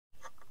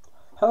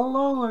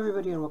Hello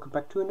everybody and welcome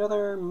back to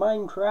another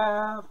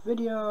Minecraft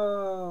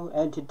video.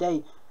 And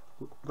today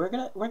we're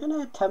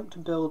gonna attempt to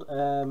build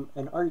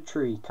an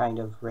archery kind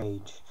of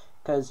range,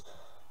 because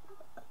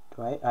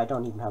I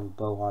don't even have a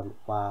bow on.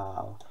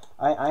 Wow.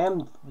 I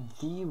am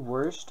the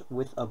worst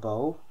with a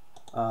bow,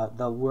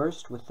 the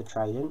worst with the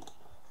trident,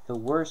 the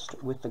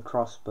worst with the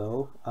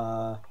crossbow.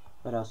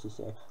 What else is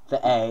there?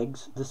 The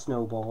eggs, the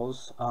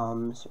snowballs.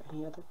 Is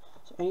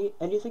there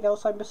anything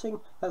else I'm missing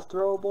that's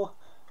throwable?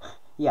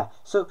 Yeah,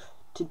 so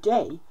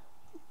today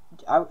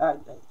I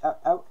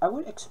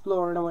would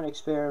explore and I want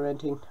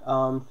experimenting,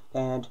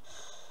 and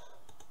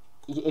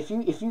if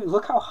you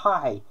look how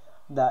high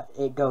that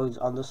it goes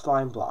on the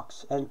slime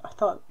blocks, and I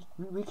thought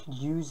we could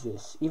use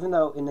this, even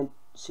though in the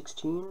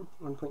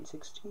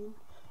 1.16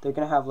 they're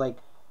gonna have like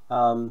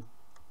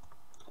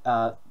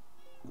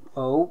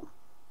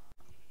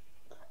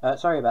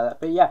sorry about that,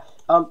 but yeah,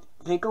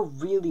 they go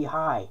really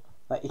high,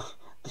 like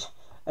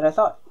and I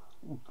thought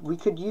we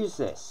could use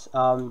this,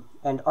 and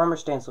armor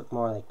stands look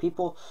more like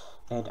people,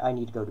 and I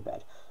need to go to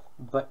bed.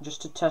 But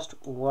just to test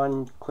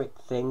one quick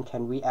thing,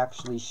 can we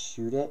actually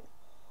shoot it?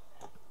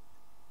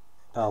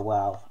 Oh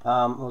wow.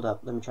 Hold up,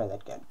 let me try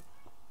that again.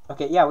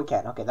 Okay, yeah, we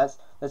can. Okay, that's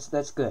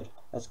good.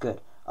 That's good.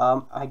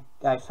 I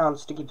found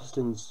sticky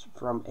pistons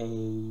from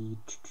a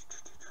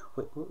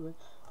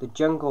the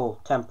jungle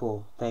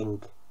temple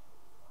thing.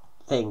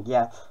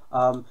 Yeah.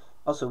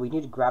 Also, we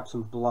need to grab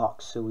some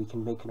blocks so we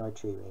can make an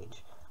archery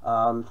range.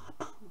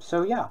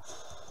 So yeah,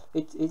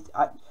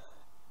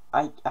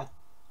 I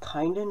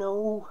kind of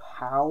know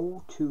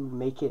how to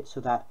make it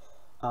so that,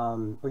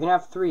 we're gonna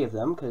have 3 of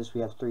them, because we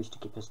have 3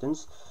 sticky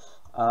pistons,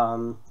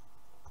 like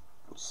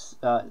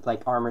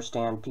armor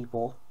stand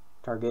people,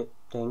 target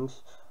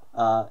things,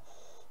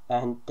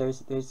 and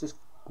there's this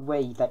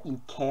way that you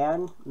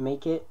can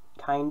make it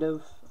kind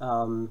of,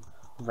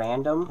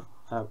 random,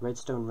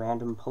 redstone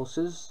random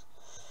pulses,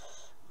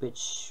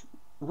 which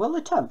we will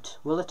attempt.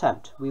 We'll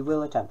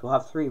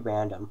have 3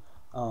 random.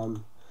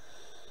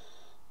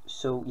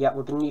 So yeah,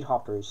 we're gonna need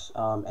hoppers,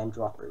 and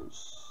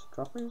droppers.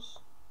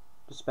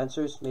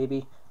 Dispensers,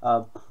 maybe.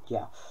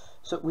 Yeah.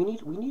 So we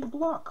need a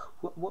block.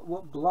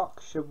 What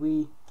block should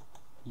we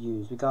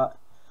use? We got,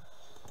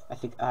 I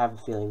have a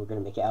feeling we're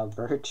gonna make it out of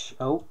birch.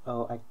 Oh,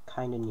 I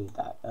kinda need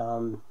that. I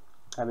mean,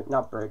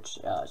 not birch,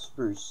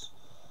 spruce.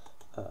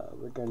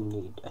 We're gonna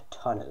need a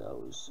ton of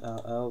those.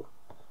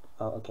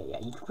 Okay, yeah,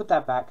 you can put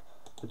that back.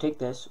 So take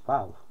this.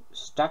 Wow,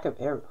 stack of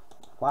arrows.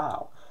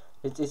 Wow,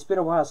 it's been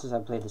a while since I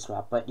played this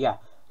map, but yeah,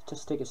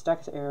 just take a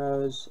stack of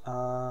arrows,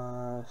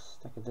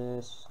 stack of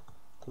this.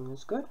 I think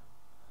that's good.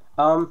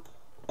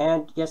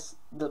 And yes,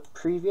 the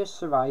previous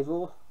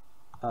survival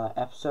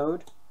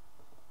episode,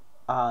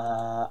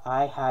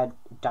 I had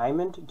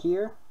diamond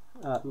gear,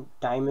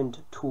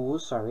 diamond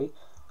tools. Sorry,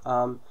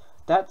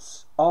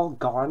 that's all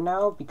gone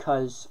now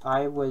because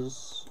I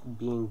was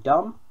being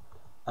dumb,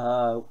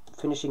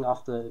 finishing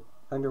off the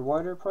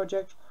underwater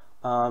project,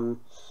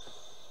 and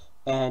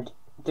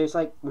there's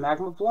like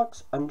magma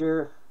blocks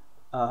under,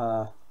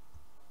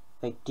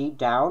 like deep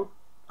down,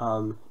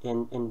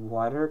 in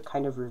water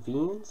kind of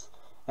ravines,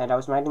 and I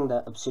was mining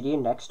the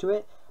obsidian next to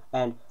it,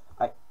 and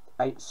I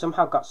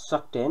somehow got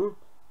sucked in,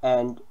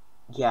 and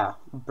yeah,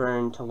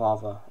 burned to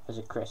lava as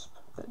a crisp.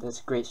 That's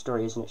a great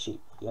story, isn't it,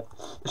 sheep? Yep.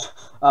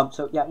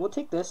 So yeah, we'll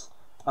take this.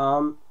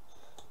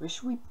 Where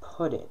should we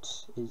put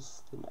it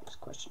is the next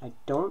question. I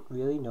don't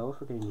really know if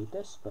we're gonna need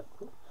this, but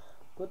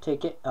we'll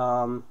take it.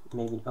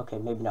 Maybe, okay,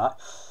 maybe not.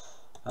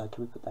 Can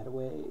we put that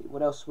away?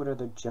 What else? What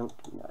other junk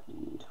do we not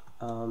need?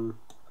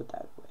 Put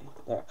that away.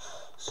 There.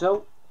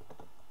 So,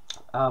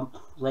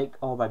 like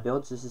all my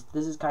builds, this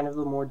is kind of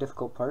the more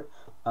difficult part.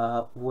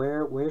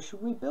 Where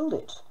should we build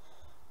it?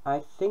 I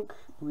think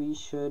we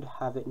should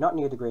have it not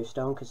near the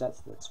gravestone, because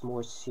that's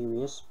more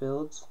serious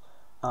builds.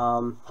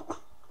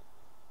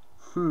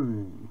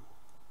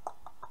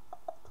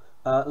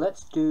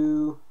 Let's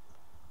do.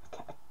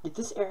 Okay,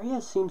 this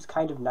area seems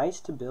kind of nice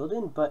to build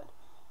in, but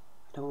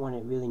I don't want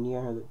it really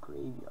near the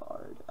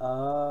graveyard.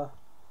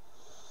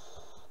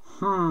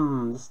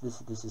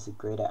 This is a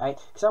great idea.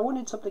 Because I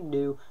wanted something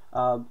new.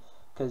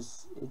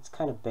 Because it's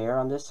kind of bare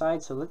on this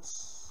side. So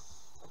let's.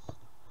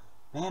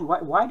 Man,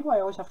 why do I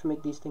always have to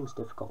make these things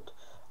difficult?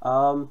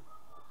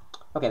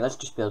 Okay, let's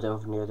just build it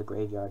over near the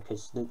graveyard,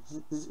 because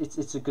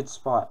it's a good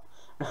spot.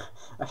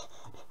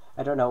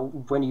 I don't know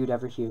when you'd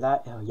ever hear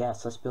that. Oh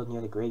yes, let's build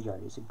near the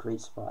graveyard. It's a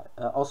great spot.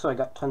 Also, I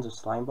got tons of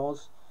slime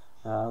balls.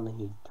 I only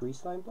need 3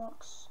 slime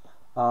blocks.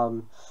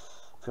 From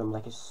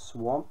like a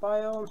swamp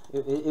biome.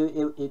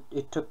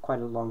 It took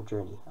quite a long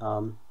journey.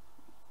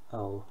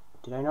 Oh,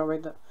 did I not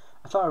write that?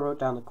 I thought I wrote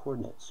down the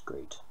coordinates.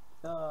 Great.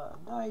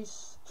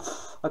 Nice.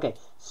 Okay,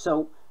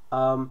 so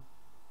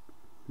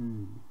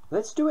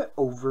let's do it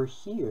over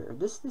here.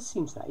 This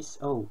seems nice.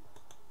 Oh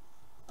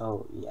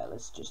yeah,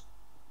 let's just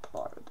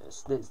water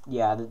this.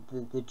 Yeah,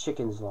 the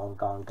chicken's long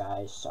gone,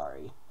 guys.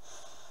 Sorry.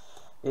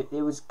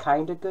 It was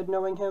kind of good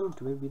knowing him.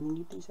 Do we really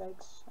need these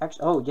eggs?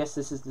 Actually, oh yes,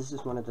 this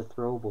is one of the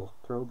throwable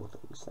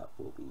things that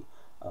we'll be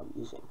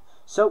using.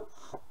 So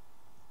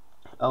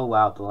Oh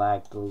wow, the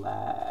lag, the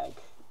lag.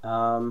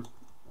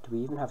 Do we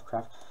even have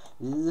craft?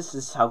 This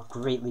is how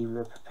greatly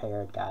we're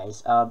prepared,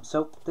 guys.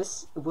 So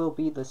this will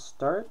be the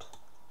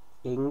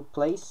starting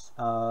place,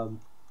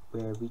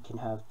 where we can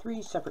have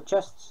 3 separate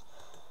chests.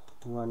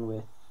 One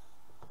with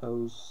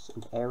bows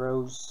and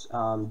arrows.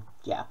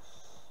 Yeah.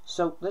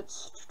 So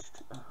let's.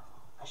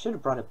 I should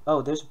have brought it.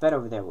 Oh, there's a bed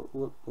over there.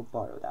 We'll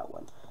borrow that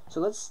one. So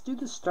let's do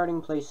the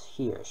starting place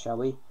here, shall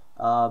we?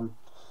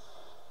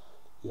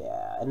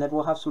 Yeah, and then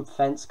we'll have some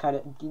fence kind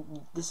of.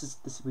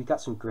 This. We got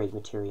some great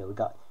material. We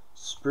got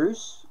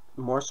spruce,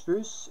 more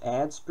spruce,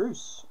 and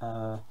spruce.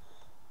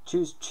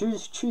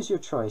 Choose your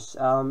choice.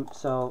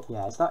 So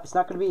yeah, it's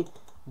not going to be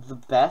the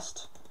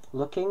best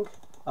looking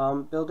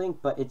building,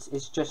 but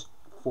it's just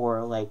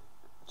for like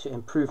to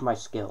improve my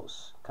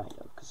skills, kind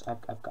of, because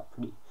I've got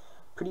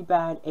pretty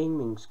bad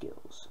aiming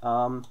skills.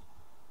 And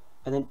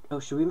then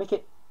should we make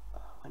it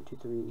 1 2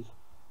 3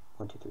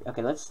 1 2 3?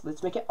 Okay,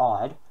 let's make it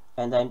odd.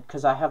 And then,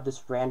 because I have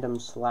this random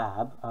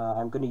slab,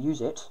 I'm going to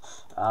use it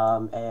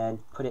and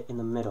put it in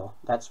the middle.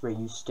 That's where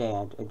you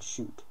stand and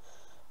shoot.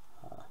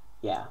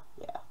 Yeah.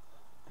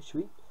 Should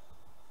we?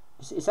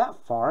 Is that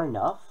far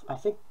enough? I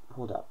think.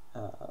 Hold up.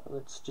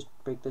 Let's just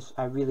break this.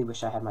 I really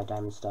wish I had my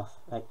diamond stuff.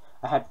 I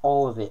had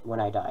all of it when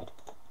I died.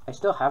 I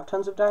still have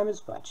tons of diamonds,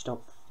 but I just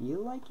don't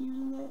feel like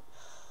using it.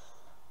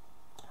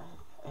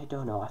 I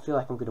don't know. I feel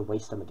like I'm going to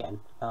waste them again.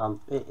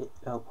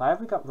 Why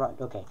have we got run?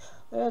 Okay,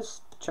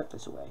 let's chuck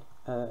this away.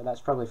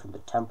 That's probably from the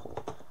temple.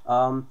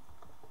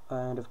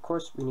 And of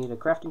course we need a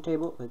crafting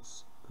table.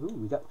 Ooh,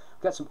 we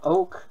got some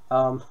oak.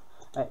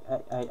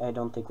 I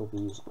don't think we'll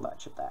be using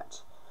much of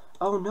that.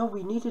 Oh no,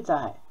 we needed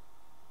that.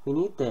 We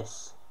need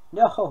this.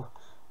 No.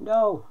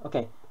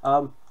 Okay.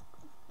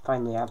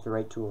 Finally I have the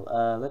right tool.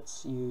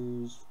 Let's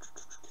use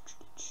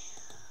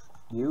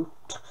you.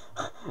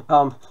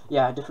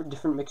 Yeah,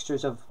 different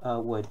mixtures of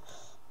wood.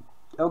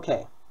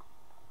 Okay.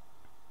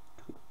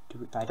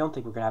 I don't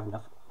think we're gonna have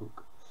enough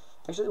oak.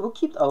 Actually, we'll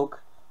keep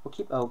oak.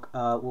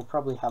 We'll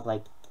probably have,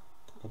 like,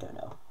 I don't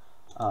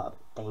know,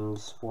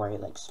 things for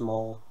it, like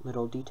small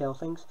little detail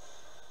things.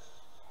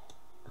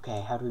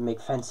 Okay, how do we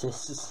make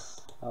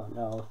fences? Oh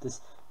no,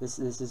 this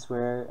is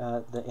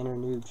where the inner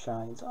noob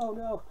shines. Oh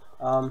no.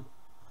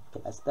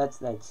 Okay,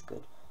 that's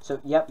good. So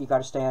yep, you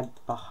gotta stand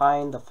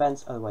behind the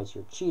fence, otherwise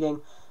you're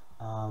cheating.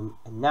 And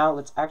now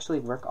let's actually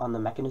work on the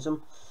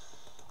mechanism.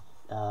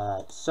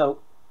 So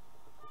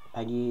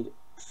I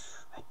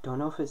don't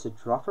know if it's a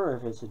dropper or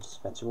if it's a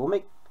dispenser. We'll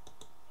make.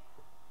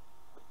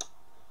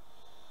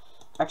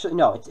 Actually,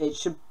 no, it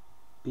should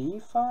be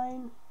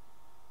fine.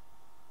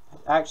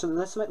 Actually,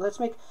 let's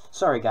make.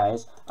 Sorry,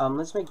 guys.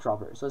 Let's make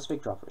droppers. Let's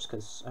make droppers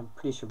because I'm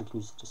pretty sure we can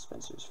use the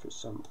dispensers for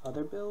some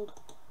other build,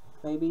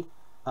 maybe.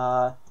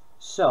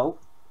 So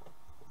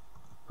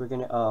we're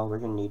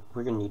gonna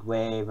need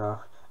way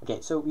more. Okay,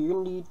 so you're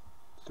gonna need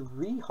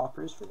 3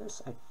 hoppers for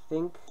this, I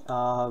think.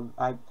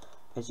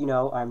 As you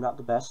know, I'm not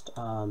the best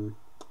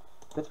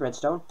with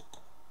redstone,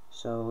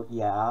 so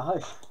yeah.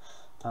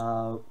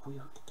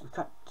 We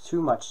got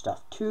too much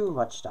stuff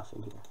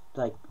in here,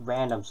 like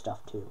random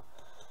stuff too.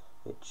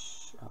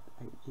 Which are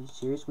you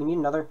serious? We need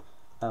another.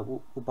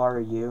 We'll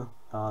borrow you.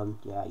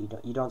 Yeah,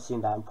 you don't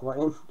seem that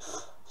important.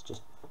 It's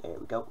just there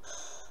we go.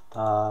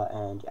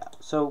 And yeah,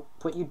 so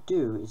what you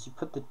do is you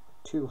put the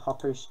 2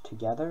 hoppers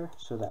together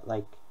so that,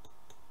 like,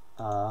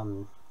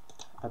 I'm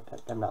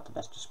not the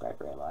best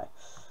describer, am I?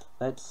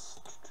 Let's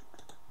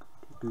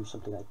do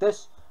something like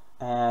this,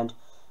 and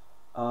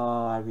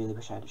I really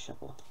wish I had a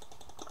shovel.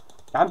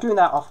 I'm doing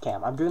that off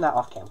cam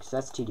because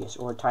that's tedious,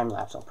 or time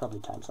lapse. I'll probably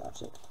time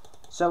lapse it.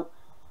 So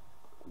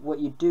what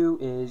you do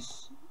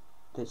is,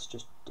 let's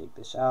just dig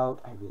this out.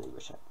 I really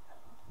wish I.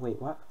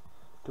 Wait, what?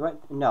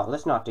 No,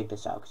 let's not dig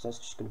this out because that's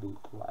just going to be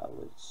wild.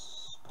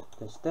 Let's put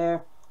this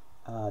there,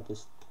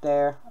 this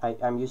there.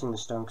 I'm using the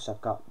stone because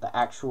I've got the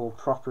actual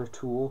proper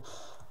tool,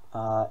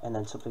 and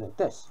then something like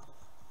this.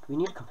 Do we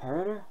need a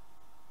comparator?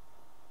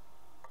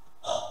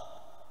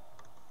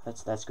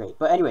 That's great.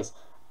 But anyways,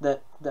 the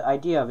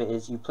idea of it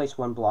is you place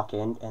 1 block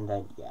in, and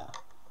then yeah,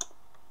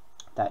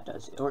 that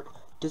does it. Or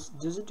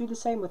does it do the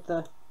same with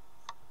the?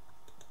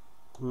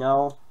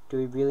 No. Do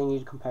we really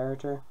need a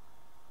comparator?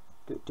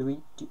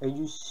 Are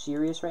you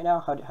serious right now?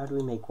 How do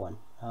we make one?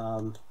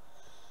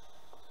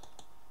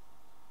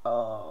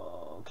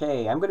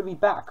 Okay, I'm going to be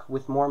back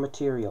with more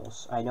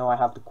materials. I know I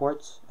have the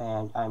quartz,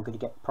 and I'm going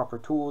to get proper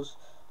tools,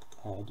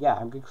 and yeah,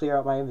 I'm going to clear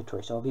out my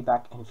inventory, so I'll be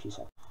back in a few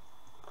seconds.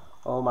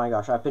 Oh my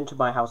gosh, I've been to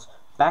my house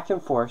back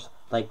and forth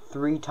like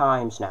 3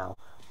 times now.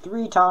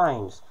 3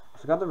 times! I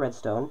forgot the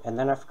redstone, and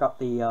then I forgot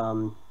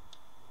the,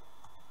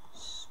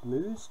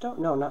 smooth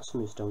stone? No, not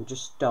smooth stone,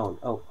 just stone.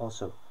 Oh,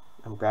 also,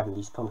 I'm grabbing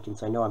these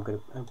pumpkins. I know I'm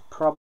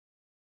probably.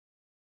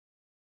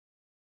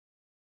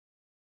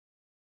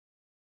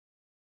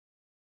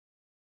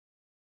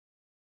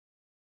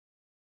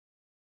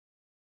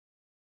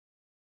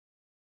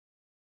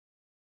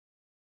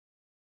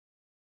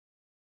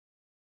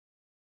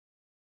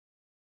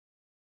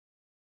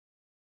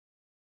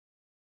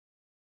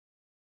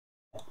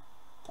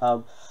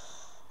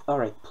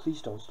 Alright,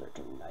 please don't start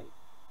during night.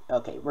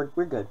 Okay, we're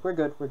good. We're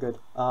good. We're good.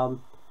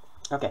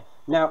 Okay.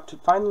 Now to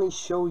finally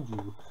show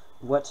you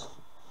what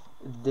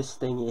this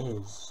thing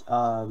is.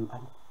 I'm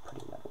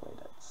putting that away.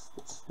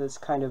 That's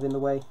kind of in the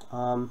way.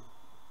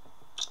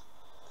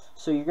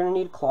 So you're gonna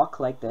need a clock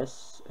like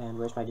this. And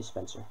where's my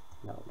dispenser?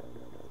 No.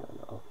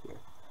 Oh, here.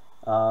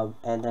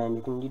 And then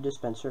you're gonna need a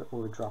dispenser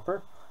or a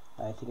dropper.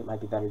 I think it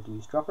might be better to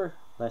use dropper.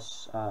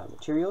 Less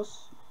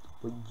materials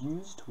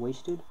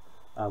wasted,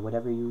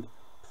 whatever you'd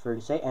prefer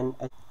to say. And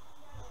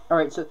all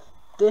right, so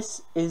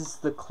this is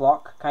the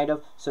clock, kind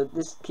of. So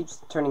this keeps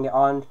turning it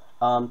on,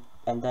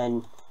 and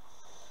then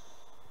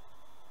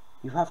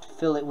you have to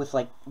fill it with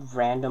like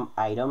random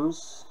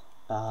items.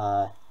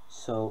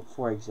 So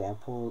for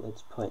example,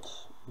 let's put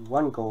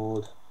 1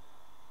 gold.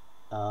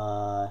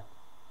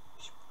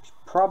 Should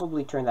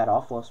probably turn that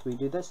off whilst we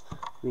do this.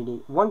 We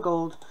need 1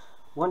 gold,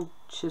 1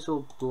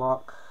 chisel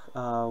block,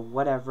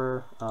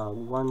 whatever,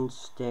 1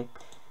 stick,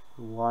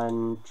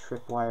 1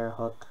 tripwire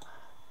hook.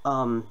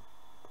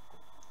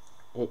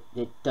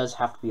 It does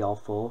have to be all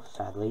full,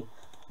 sadly.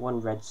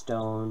 1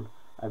 redstone.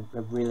 I'm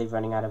really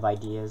running out of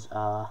ideas.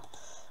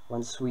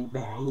 1 sweet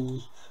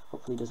berry.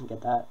 Hopefully it doesn't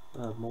get that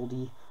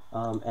moldy.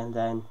 And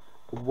then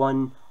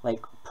 1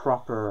 like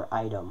proper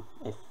item,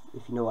 if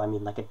you know what I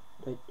mean, like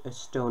a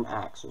stone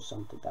axe or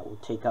something that will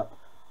take up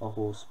a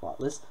whole spot.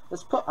 Let's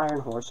put iron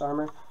horse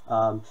armor,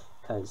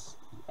 because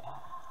yeah,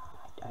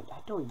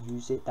 I don't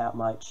use it that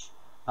much.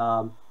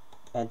 And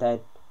then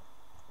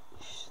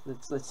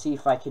let's see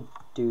if I could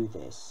do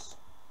this.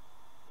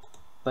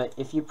 But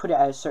if you put it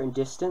at a certain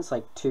distance,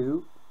 like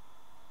 2,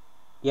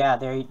 yeah,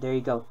 there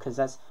you go, because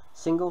that's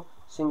single,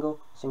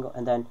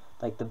 and then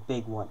like the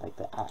big one, like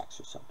the axe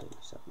or something.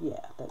 So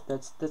yeah,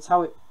 that's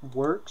how it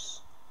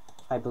works,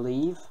 I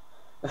believe.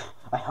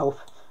 I hope.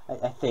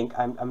 I think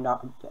I'm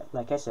not,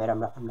 like I said, I'm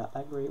not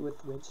that great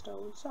with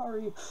redstone.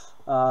 Sorry.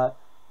 But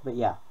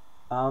yeah.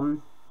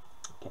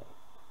 Okay.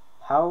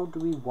 How do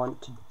we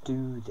want to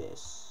do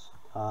this?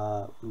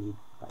 We need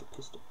my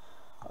piston.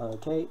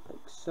 Okay,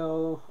 like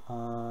so.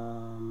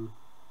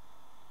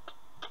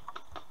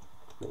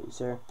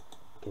 Laser.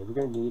 Okay, we're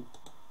gonna need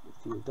a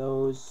few of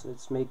those.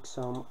 Let's make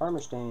some armor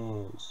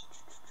stands.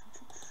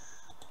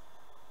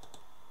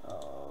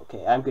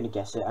 Okay, I'm gonna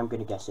guess it. I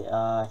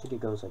think it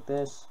goes like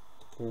this.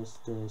 This,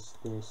 there.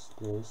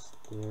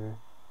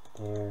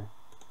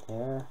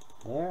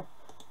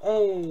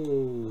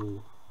 Hey!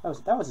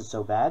 That wasn't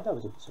so bad.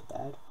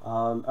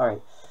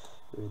 Alright.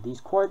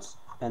 These quartz,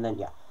 and then,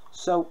 yeah.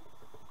 So,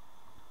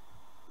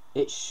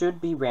 it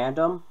should be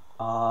random,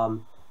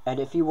 and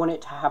if you want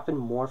it to happen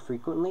more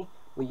frequently,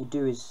 what you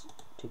do is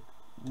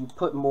you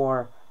put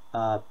more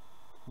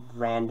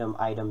random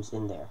items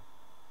in there.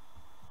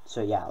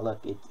 So yeah,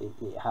 look, it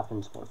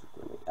happens more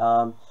frequently.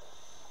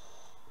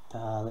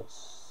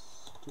 Let's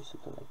do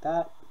something like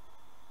that.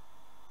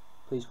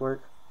 Please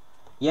work.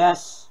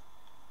 Yes.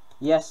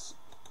 Is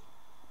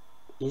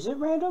it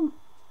random?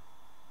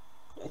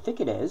 I think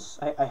it is.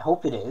 I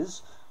hope it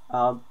is.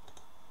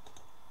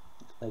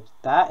 Like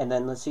that, and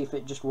then let's see if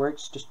it just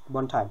works. Just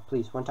one time,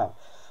 please, one time.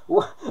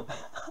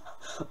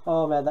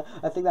 Oh man,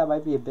 I think that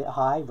might be a bit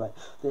high, but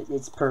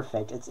it's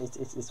perfect.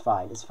 It's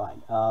fine.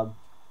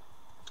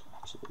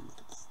 Actually,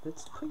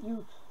 let's put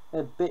you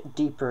a bit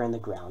deeper in the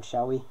ground,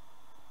 shall we?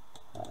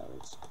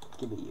 Let's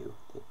give it you.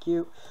 Thank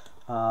you.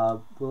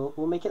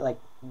 We'll make it like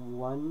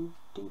 1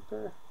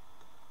 deeper.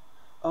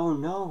 Oh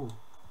no.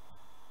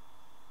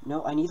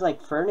 No, I need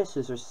like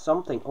furnaces or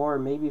something, or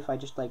maybe if I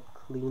just like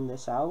clean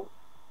this out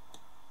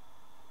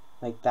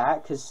like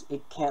that, because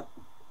it can't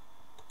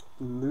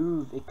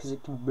move, because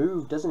it can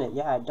move, doesn't it?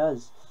 Yeah, it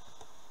does.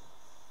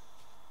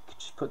 Could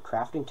just put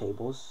crafting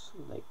tables,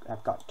 like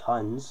I've got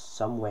tons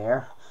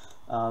somewhere.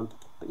 But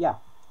yeah,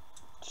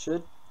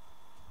 should.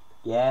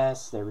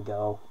 Yes, there we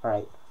go. All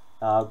right.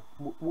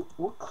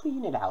 We'll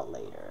clean it out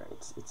later.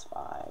 It's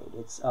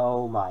fine.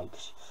 Oh my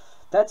gosh.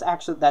 That's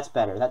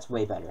better. That's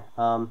way better.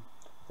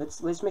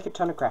 Let's make a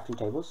ton of crafting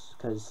tables,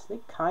 because they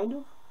kind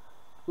of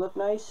look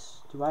nice.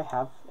 Do I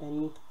have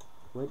any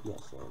wood?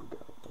 Yes, there we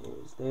go.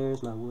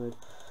 There's my wood.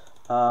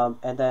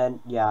 And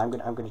then yeah, I'm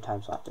gonna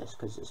time slot this,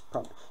 because it's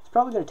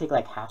probably gonna take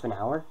like half an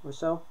hour or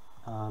so.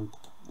 Yeah,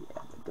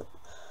 good.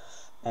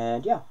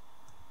 And yeah,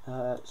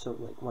 so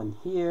like 1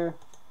 here,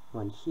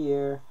 1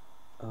 here.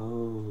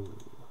 Oh,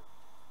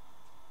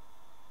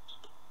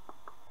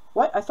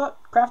 what? I thought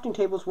crafting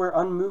tables were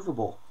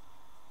unmovable.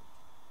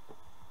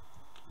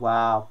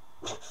 Wow.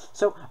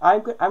 So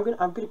I'm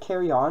gonna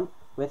carry on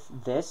with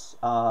this.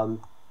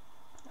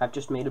 I've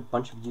just made a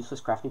bunch of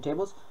useless crafting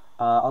tables.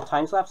 I'll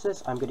time lapse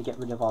this. I'm gonna get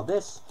rid of all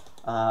this,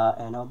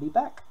 and I'll be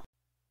back.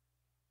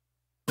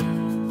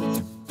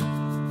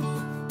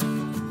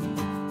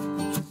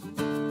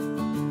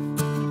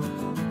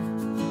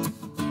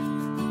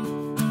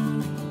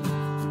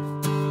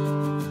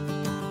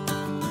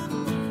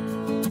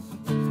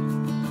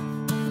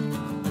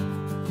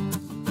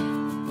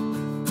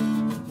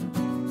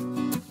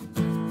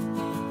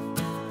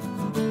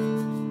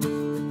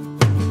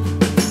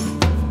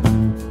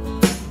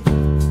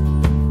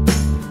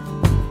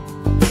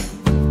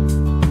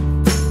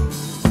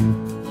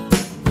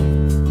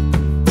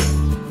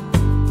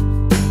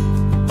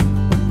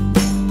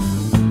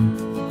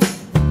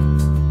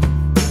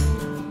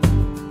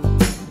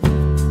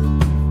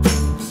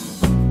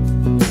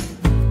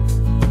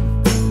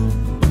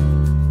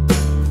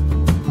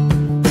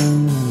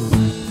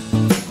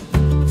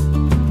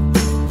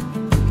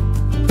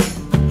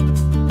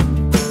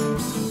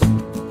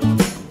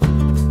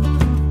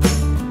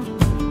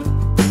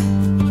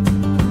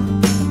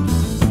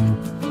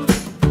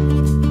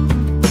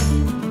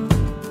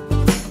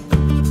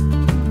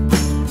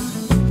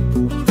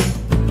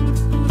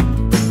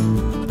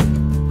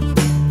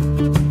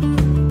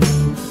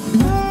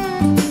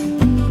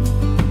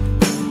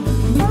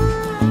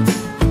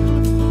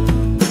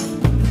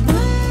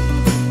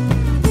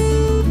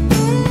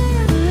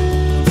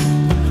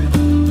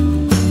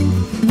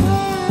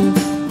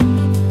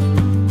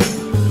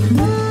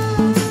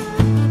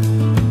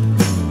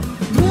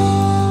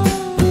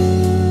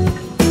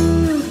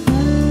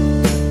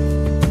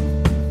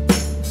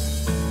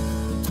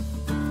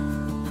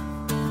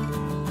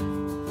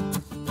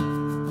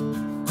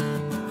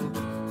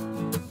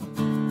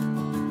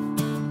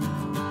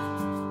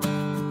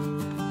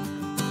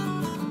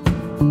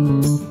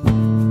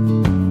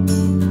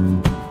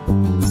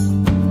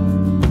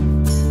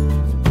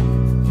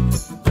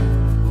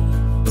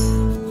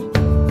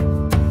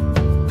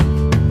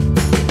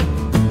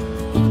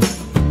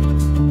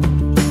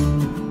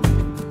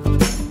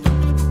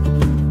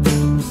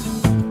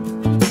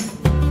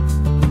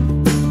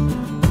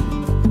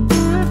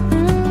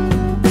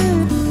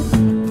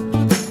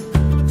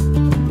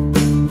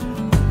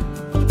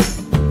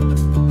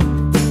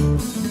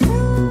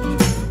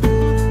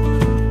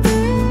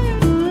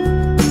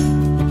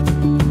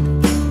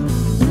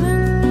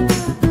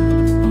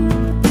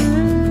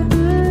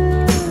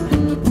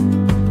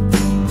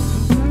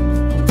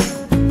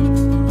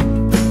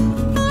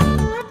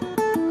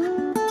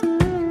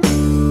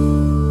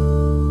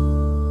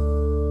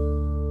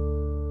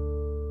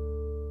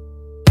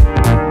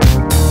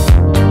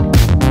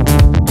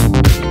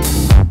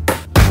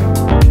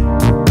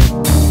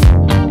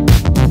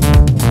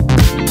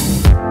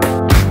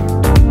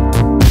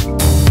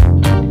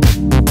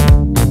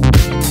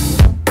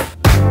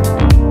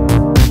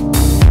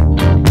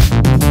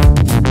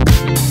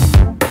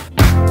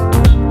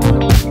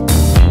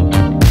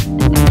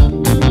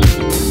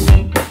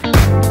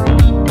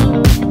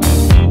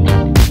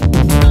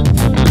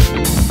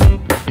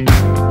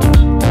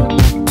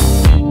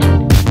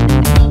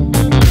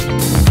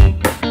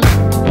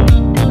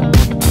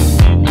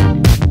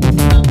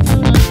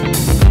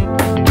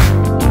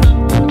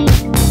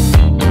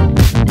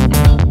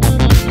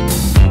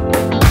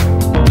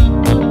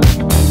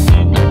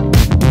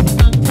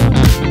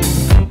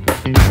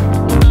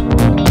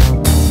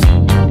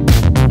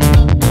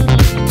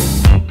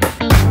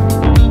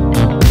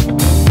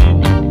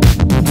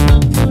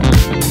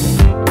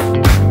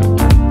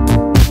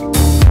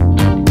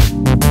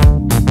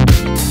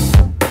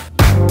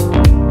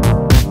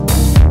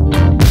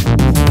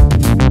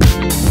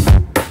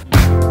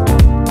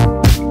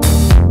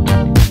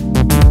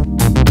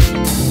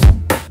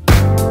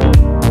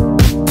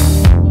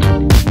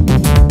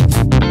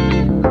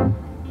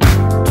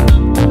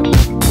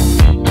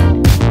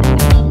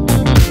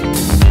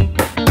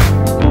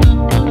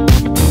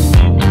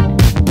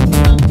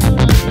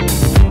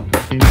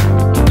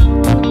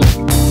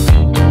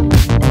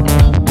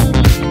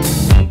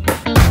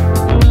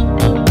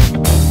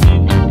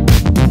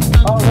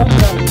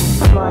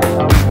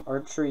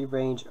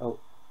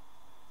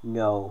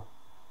 No.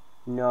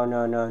 No,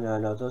 no, no, no,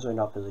 no. Those are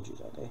not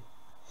villagers, are they?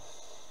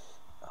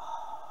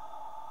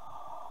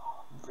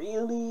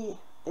 Really?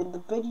 In the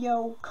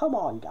video? Come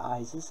on,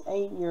 guys. This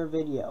ain't your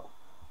video.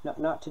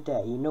 Not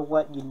today. You know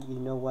what? You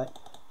know what?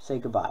 Say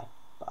goodbye.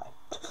 Bye.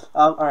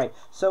 Alright.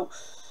 So,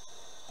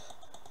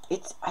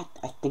 I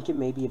think it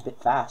may be a bit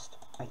fast.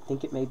 I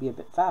think it may be a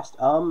bit fast.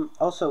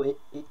 Also, it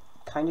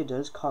kind of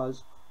does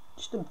cause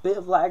just a bit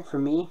of lag for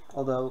me,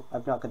 although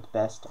I've not got the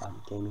best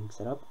gaming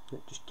setup.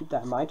 Just keep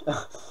that in mind.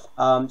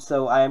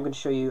 So I am going to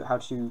show you how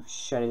to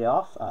shut it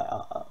off.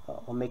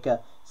 I'll make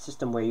a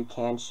system where you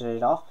can shut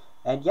it off.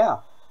 And yeah,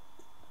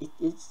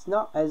 it's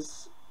not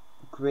as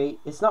great.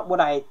 It's not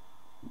what I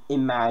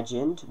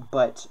imagined,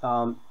 but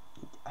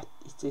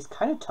it's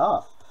kind of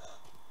tough.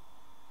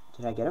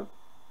 Did I get him?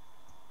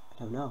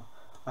 I don't know.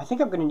 I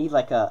think I'm going to need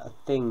like a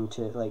thing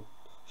to like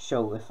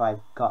show if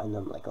I've gotten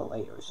them, like a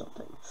light or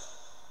something.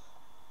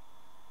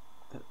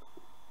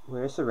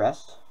 Where's the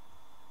rest?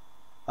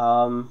 Did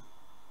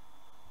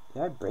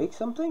I break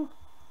something?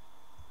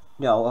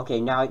 No, okay,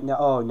 now, no,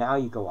 oh, now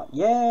you go on.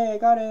 Yay,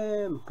 got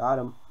him! Got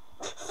him.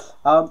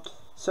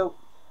 So,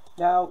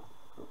 now,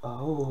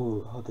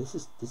 oh, this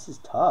is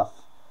tough.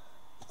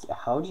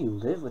 How do you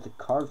live with a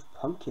carved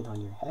pumpkin on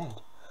your head?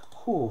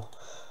 Oh,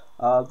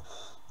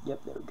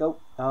 yep, there we go.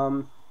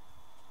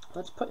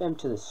 Let's put him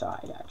to the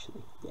side,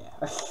 actually.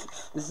 Yeah,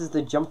 this is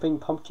the jumping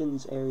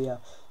pumpkins area.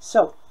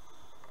 So,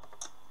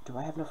 do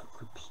I have enough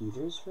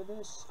repeaters for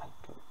this? I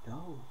don't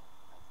know.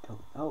 I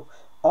don't know.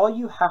 All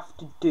you have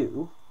to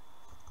do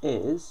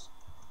is,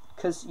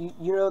 because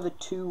you know the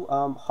two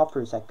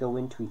hoppers that go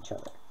into each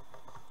other.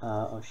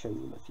 I'll show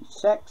you in a few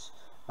secs.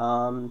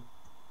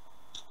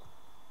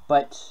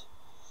 But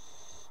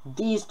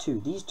these two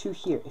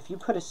here, if you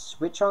put a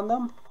switch on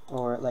them,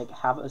 or like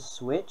have a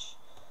switch,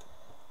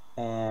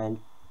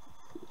 and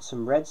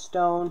some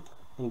redstone,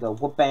 and you go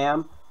whoop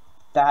bam,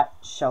 that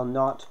shall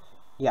not,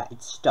 yeah,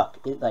 it's stuck.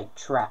 It like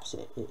traps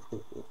it. It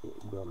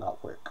will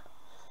not work.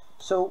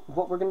 So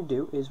what we're going to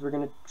do is we're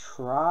going to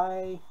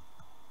try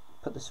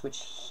put the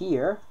switch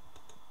here.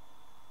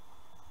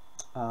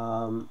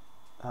 I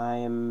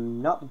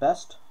am not the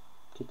best.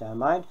 Keep that in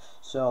mind.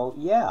 So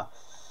yeah,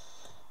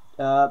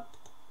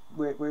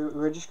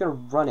 we're just going to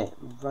run it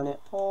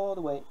all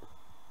the way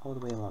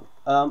along.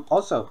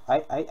 Also,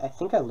 I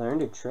think I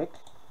learned a trick.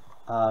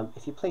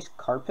 If you place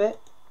carpet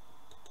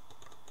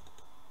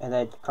and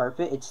then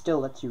carpet, it still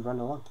lets you run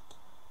along.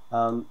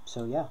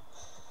 So yeah,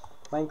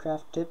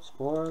 Minecraft tips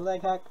for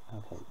Leghack.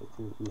 Okay,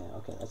 no,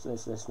 okay, let's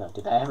not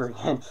do that ever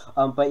again.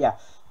 But yeah,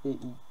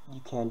 you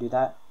can do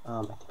that.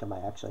 I think I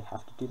might actually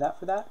have to do that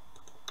for that.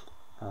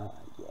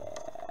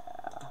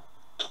 Yeah,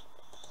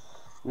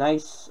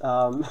 nice.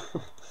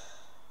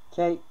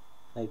 Okay,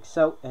 like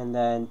so, and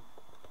then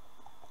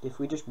if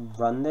we just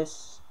run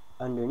this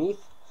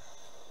underneath.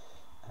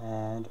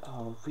 And,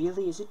 oh,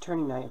 really? Is it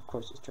turning night? Of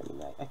course it's turning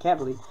night. I can't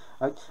believe...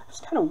 I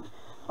was kind of...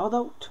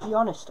 Although, to be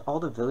honest, all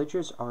the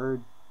villagers are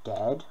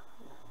dead.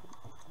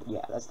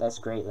 Yeah, that's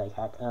great. Like,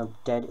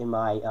 dead in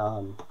my,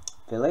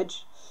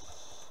 village.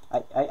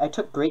 I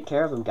took great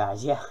care of them,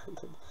 guys. Yeah.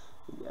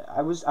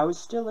 I was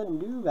still a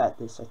noob at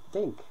this, I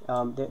think.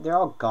 They're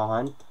all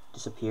gone.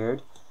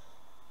 Disappeared.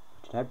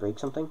 Did I break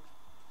something?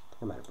 I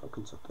think I might have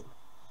broken something.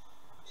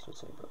 Let's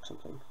say I broke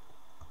something.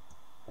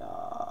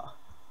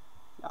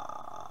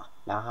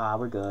 Nah,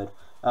 we're good.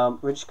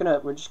 We're just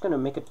gonna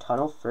make a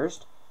tunnel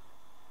first.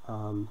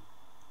 I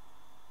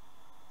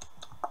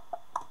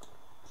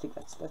think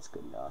that's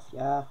good enough.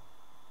 Yeah,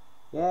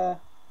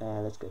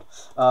 that's good.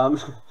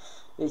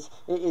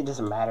 It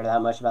doesn't matter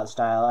that much about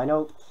style. I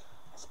know.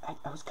 I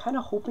was kind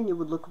of hoping it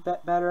would look a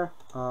bit better.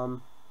 Oh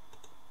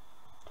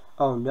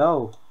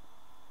no.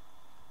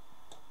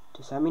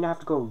 Does that mean I have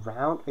to go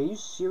around? Are you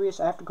serious?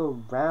 I have to go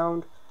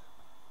around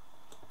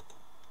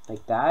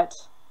like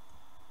that?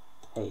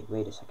 Hey,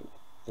 wait a second. I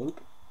think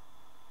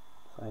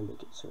if I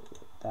make it sort of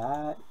like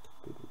that.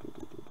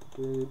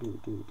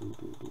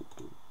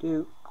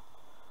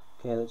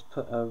 Okay, let's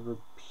put a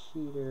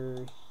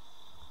repeater.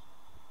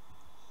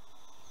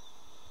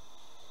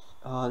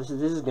 Oh, this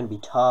is gonna be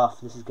tough.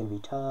 This is gonna be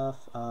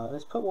tough.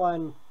 Let's put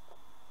one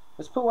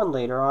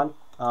later on.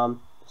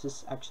 Does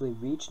this actually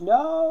reach?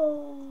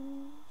 No.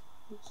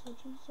 It's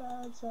such a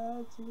sad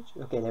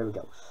situation. Okay, there we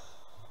go.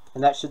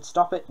 And that should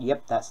stop it.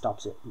 Yep, that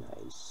stops it.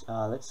 Nice.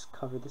 Let's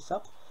cover this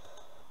up.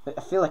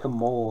 I feel like a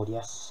mold.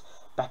 Yes.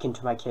 Back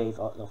into my cave.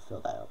 I'll fill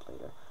that up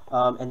later.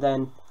 And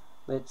then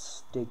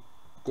let's dig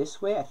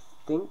this way. I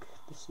think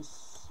this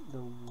is the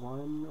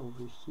one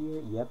over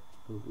here. Yep,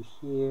 over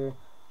here.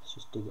 Let's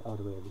just dig it all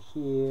the way over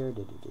here.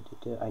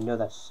 I know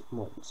that's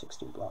more than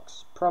 16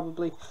 blocks,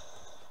 probably.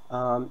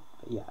 But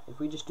yeah, if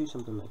we just do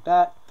something like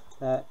that.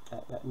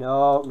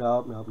 No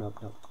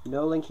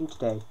linking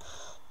today.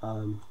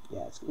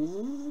 Yeah, it's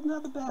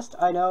not the best.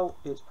 I know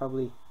it's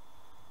probably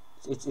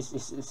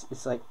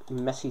it's like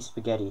messy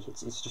spaghetti.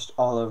 It's just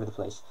all over the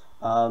place.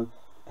 And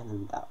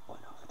then that one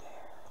over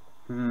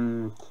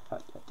there.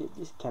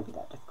 This can't be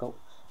that difficult.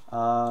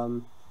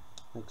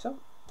 Like so.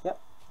 Yep,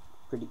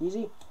 pretty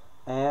easy.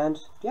 And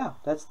yeah,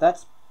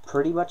 that's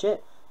pretty much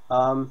it.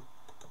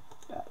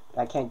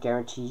 I can't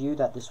guarantee you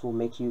that this will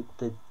make you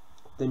the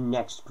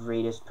next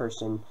greatest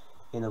person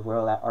in the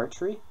world at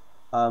archery.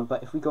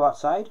 But if we go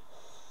outside,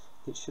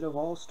 it should have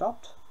all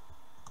stopped.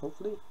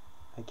 Hopefully.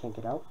 I can't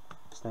get out.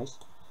 It's nice.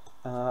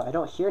 I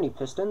don't hear any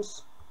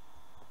pistons.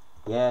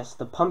 Yes,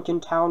 the pumpkin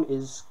town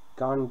is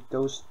gone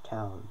ghost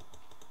town.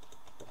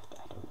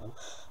 I don't know.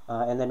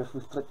 And then if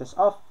we flick this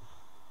off,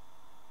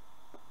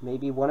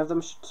 maybe one of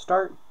them should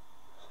start.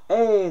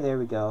 Hey, there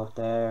we go.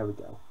 There we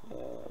go.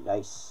 Yeah,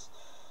 nice.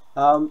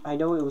 I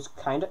know it was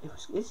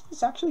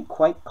it's actually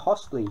quite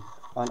costly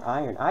on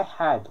iron. I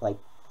had like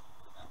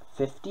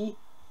 50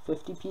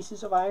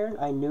 pieces of iron.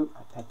 I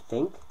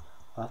think.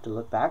 I'll have to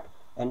look back.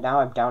 And now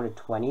I'm down to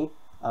 20.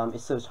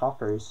 It's those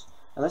hoppers.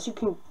 Unless you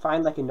can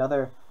find like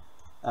another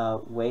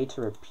way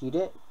to repeat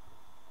it,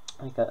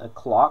 like a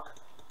clock,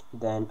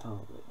 then,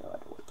 oh wait, no, I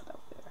don't want to put that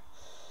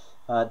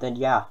there. Then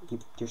yeah,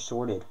 you're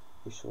sorted.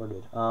 You're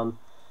sorted.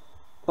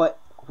 But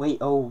wait,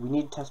 oh, we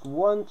need to test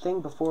one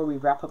thing before we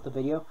wrap up the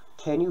video.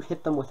 Can you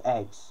hit them with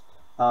eggs?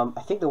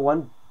 I think the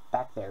one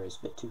back there is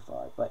a bit too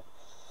far, but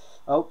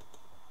oh,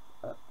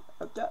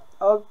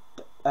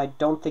 I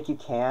don't think you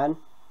can.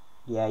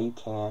 Yeah, you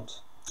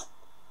can't.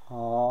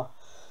 Aw.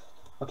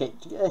 Okay.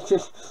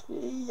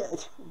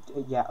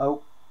 Yeah.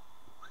 Oh.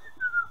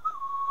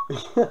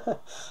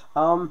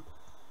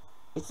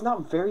 It's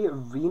not very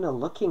arena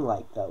looking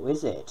like though,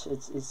 is it?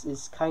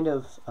 It's kind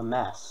of a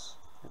mess,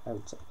 I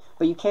would say.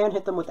 But you can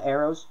hit them with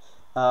arrows.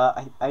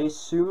 I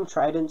assume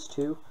tridents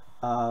too.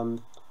 Let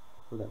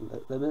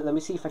me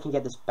see if I can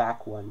get this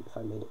back one. If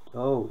I made it.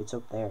 Oh, it's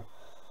up there.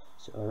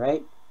 So all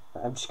right.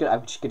 I'm just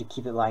gonna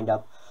keep it lined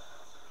up.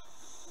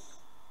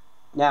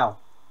 Now.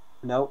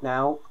 No,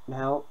 now.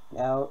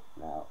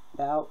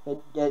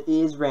 It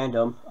is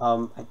random.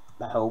 I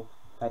hope.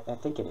 I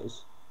think it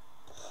is.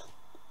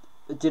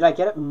 Did I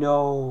get it?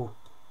 No.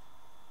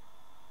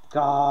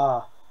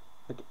 Gah.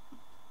 Okay.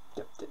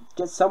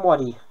 Get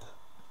somebody.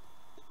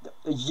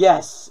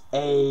 Yes.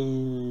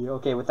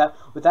 Okay. With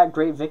that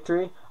great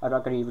victory, I'm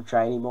not gonna even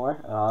try anymore.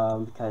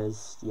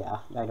 Because yeah,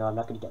 I know I'm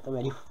not gonna get them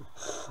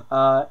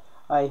anymore.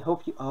 I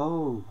hope you.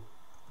 Oh.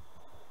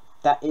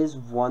 That is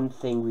one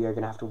thing we are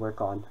gonna have to work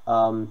on.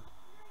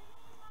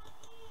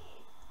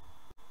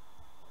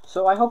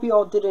 So I hope you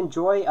all did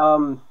enjoy.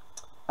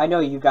 I know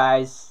you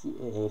guys,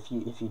 if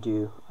you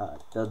do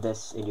build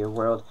this in your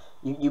world,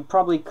 you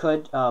probably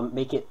could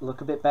make it look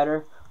a bit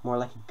better, more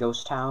like a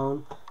ghost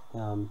town,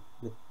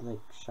 with like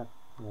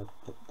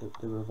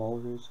the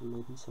revolvers or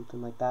maybe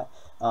something like that.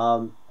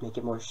 Make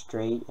it more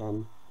straight,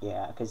 and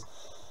yeah, because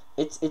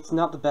it's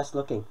not the best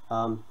looking.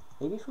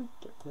 Maybe if we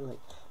get rid of, like,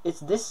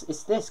 it's this,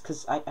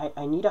 because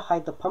I need to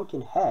hide the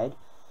pumpkin head.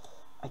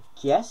 I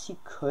guess you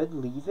could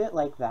leave it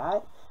like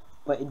that,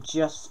 but it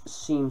just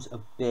seems a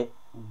bit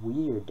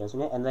weird, doesn't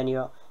it? And then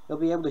you'll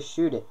be able to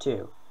shoot it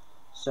too.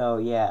 So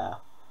yeah.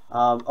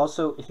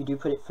 Also, if you do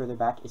put it further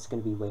back, it's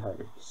going to be way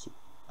harder to see.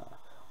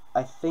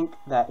 I think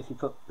that if you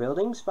put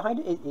buildings behind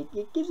it,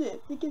 it gives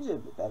it a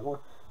bit more.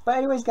 But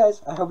anyways,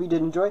 guys, I hope you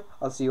did enjoy.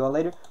 I'll see you all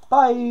later.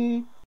 Bye.